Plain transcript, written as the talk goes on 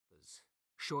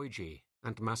Shoiji,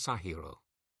 and Masahiro.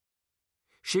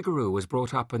 Shigeru was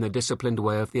brought up in the disciplined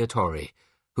way of the Otori,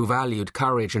 who valued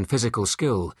courage and physical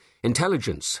skill,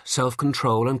 intelligence,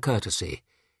 self-control, and courtesy.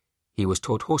 He was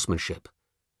taught horsemanship,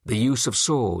 the use of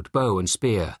sword, bow, and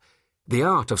spear, the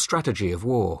art of strategy of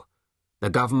war, the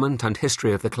government and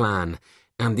history of the clan,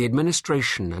 and the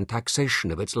administration and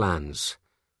taxation of its lands.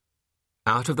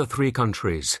 Out of the three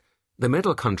countries, the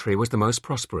middle country was the most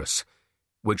prosperous,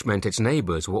 which meant its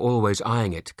neighbours were always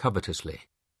eyeing it covetously.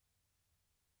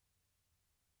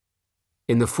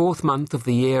 In the 4th month of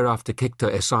the year after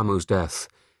Kikta Isamu's death,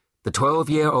 the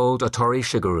 12-year-old Otori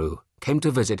Shigeru came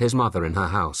to visit his mother in her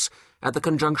house at the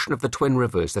conjunction of the twin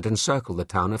rivers that encircle the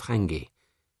town of Hengi.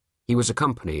 He was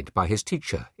accompanied by his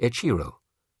teacher, Ichiro.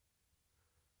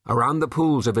 Around the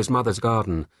pools of his mother's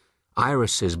garden,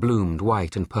 irises bloomed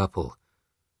white and purple.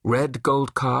 Red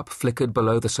gold carp flickered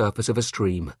below the surface of a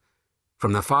stream.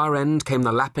 From the far end came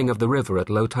the lapping of the river at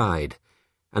low tide,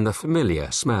 and the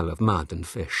familiar smell of mud and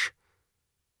fish.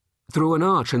 Through an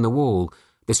arch in the wall,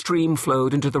 the stream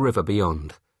flowed into the river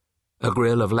beyond. A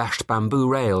grill of lashed bamboo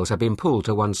rails had been pulled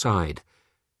to one side.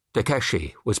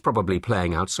 Takeshi was probably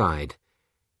playing outside.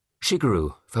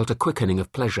 Shigeru felt a quickening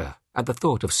of pleasure at the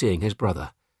thought of seeing his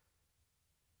brother.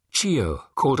 Chiyo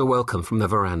called a welcome from the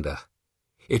veranda.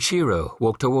 Ichiro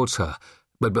walked towards her,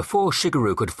 but before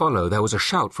Shigeru could follow there was a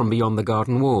shout from beyond the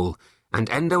garden wall, and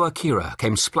Endo Akira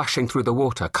came splashing through the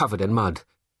water covered in mud.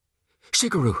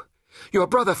 "Shigeru, your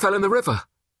brother fell in the river!"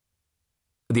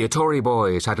 The Otori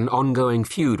boys had an ongoing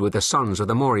feud with the sons of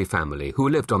the Mori family who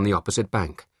lived on the opposite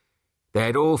bank. They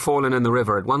had all fallen in the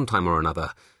river at one time or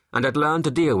another, and had learned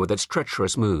to deal with its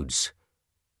treacherous moods.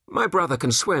 "My brother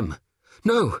can swim."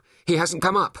 "No, he hasn't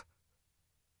come up."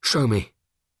 "Show me."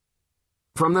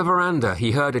 From the veranda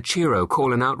he heard Ichiro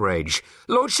call in outrage,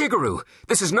 "Lord Shigeru,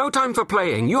 this is no time for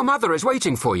playing. Your mother is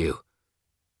waiting for you."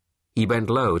 He bent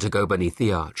low to go beneath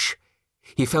the arch.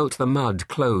 He felt the mud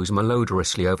close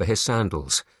malodorously over his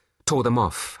sandals, tore them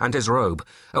off, and his robe,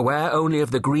 aware only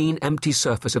of the green, empty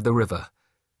surface of the river.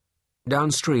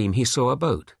 Downstream he saw a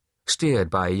boat, steered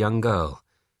by a young girl.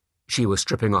 She was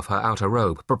stripping off her outer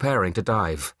robe, preparing to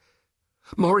dive.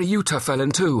 "Moriyuta fell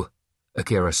in too,"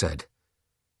 Akira said.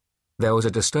 There was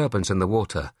a disturbance in the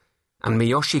water, and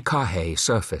Miyoshi Kahei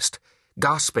surfaced,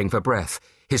 gasping for breath,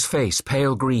 his face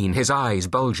pale green, his eyes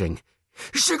bulging.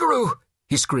 "Shigeru!"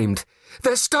 he screamed.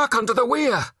 "They're stuck under the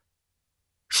weir!"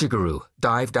 Shigeru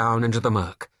dived down into the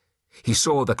murk. He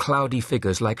saw the cloudy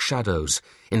figures like shadows,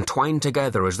 entwined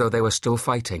together as though they were still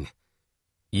fighting.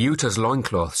 Yuta's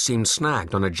loincloth seemed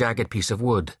snagged on a jagged piece of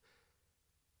wood.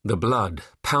 The blood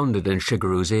pounded in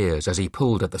Shigeru's ears as he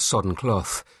pulled at the sodden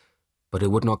cloth, but it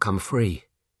would not come free.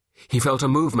 He felt a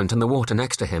movement in the water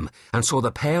next to him and saw the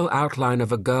pale outline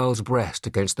of a girl's breast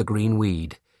against the green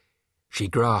weed. She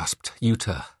grasped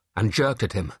Yuta and jerked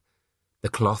at him. The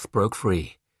cloth broke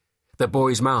free. The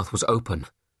boy's mouth was open.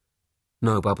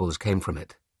 No bubbles came from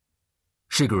it.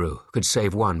 Shigeru could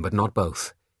save one, but not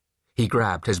both. He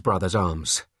grabbed his brother's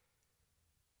arms.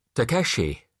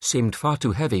 Takeshi seemed far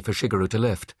too heavy for Shigeru to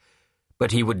lift,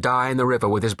 but he would die in the river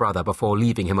with his brother before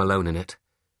leaving him alone in it.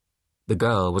 The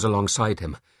girl was alongside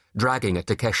him, dragging at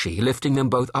Takeshi, lifting them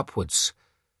both upwards.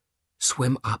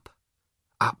 Swim up,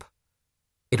 up.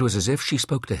 It was as if she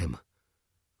spoke to him.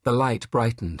 The light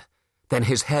brightened. Then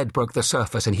his head broke the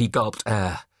surface and he gulped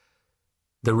air.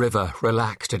 The river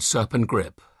relaxed its serpent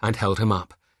grip and held him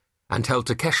up, and held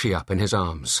Takeshi up in his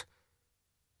arms.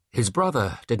 His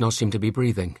brother did not seem to be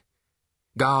breathing.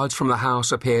 Guards from the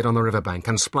house appeared on the riverbank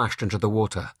and splashed into the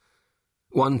water.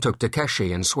 One took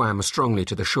Takeshi and swam strongly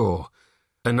to the shore.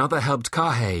 Another helped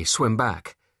Kahei swim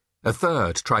back. A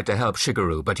third tried to help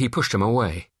Shigeru, but he pushed him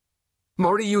away.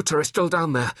 "Moriyuta is still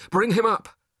down there. Bring him up."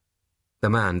 The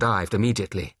man dived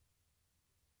immediately.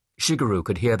 Shigeru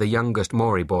could hear the youngest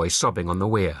Mori boy sobbing on the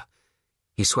weir.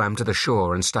 He swam to the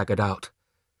shore and staggered out.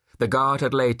 The guard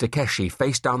had laid Takeshi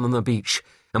face down on the beach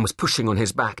and was pushing on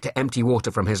his back to empty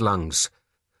water from his lungs.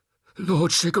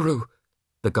 "Lord Shigeru,"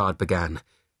 the guard began,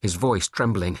 his voice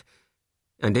trembling,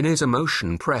 and in his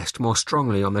emotion pressed more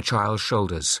strongly on the child's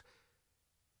shoulders.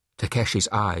 Takeshi's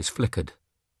eyes flickered,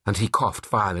 and he coughed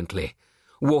violently.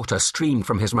 Water streamed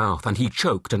from his mouth, and he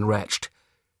choked and retched.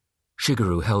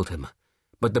 Shigeru held him,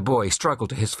 but the boy struggled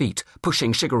to his feet,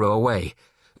 pushing Shigeru away.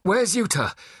 "Where's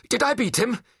Yuta? Did I beat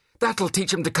him? That'll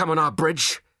teach him to come on our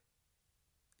bridge."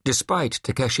 Despite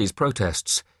Takeshi's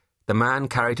protests, the man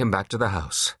carried him back to the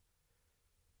house.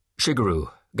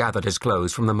 Shigeru gathered his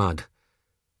clothes from the mud.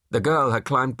 The girl had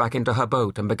climbed back into her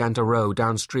boat and began to row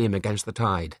downstream against the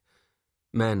tide.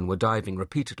 Men were diving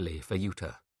repeatedly for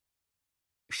Yuta.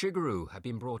 Shigeru had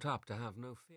been brought up to have no fear.